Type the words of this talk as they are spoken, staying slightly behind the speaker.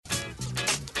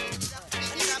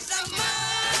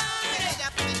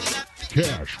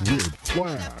Cash with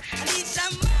Flash.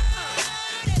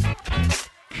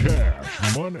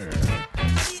 Cash money.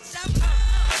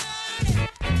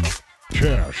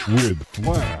 Cash with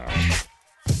Flash.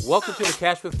 Welcome to the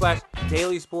Cash with Flash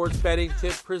Daily Sports Betting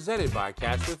Tip presented by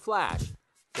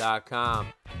CashWithFlash.com.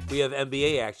 We have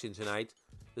NBA action tonight.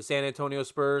 The San Antonio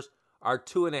Spurs are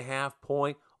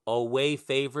 2.5-point away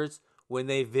favorites when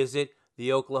they visit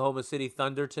the Oklahoma City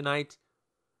Thunder tonight.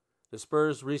 The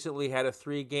Spurs recently had a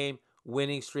 3-game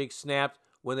winning streak snapped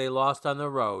when they lost on the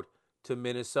road to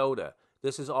Minnesota.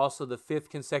 This is also the 5th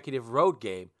consecutive road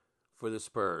game for the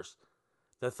Spurs.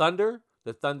 The Thunder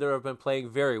have been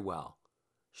playing very well.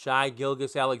 Shai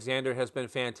Gilgeous-Alexander has been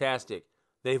fantastic.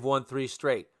 They've won 3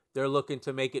 straight. They're looking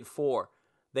to make it 4.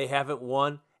 They haven't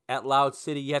won at Loud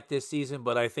City yet this season,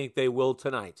 but I think they will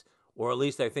tonight. Or at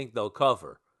least I think they'll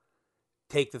cover.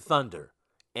 Take the Thunder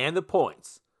and the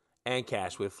points and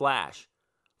Cash with Flash.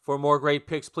 For more great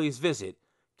picks, please visit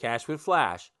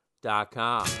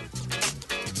CashWithFlash.com.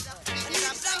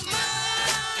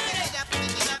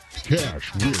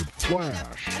 Cash with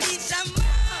Flash.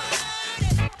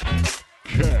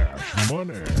 Cash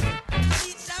money.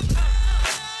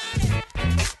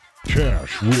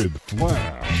 Cash with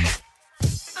Flash.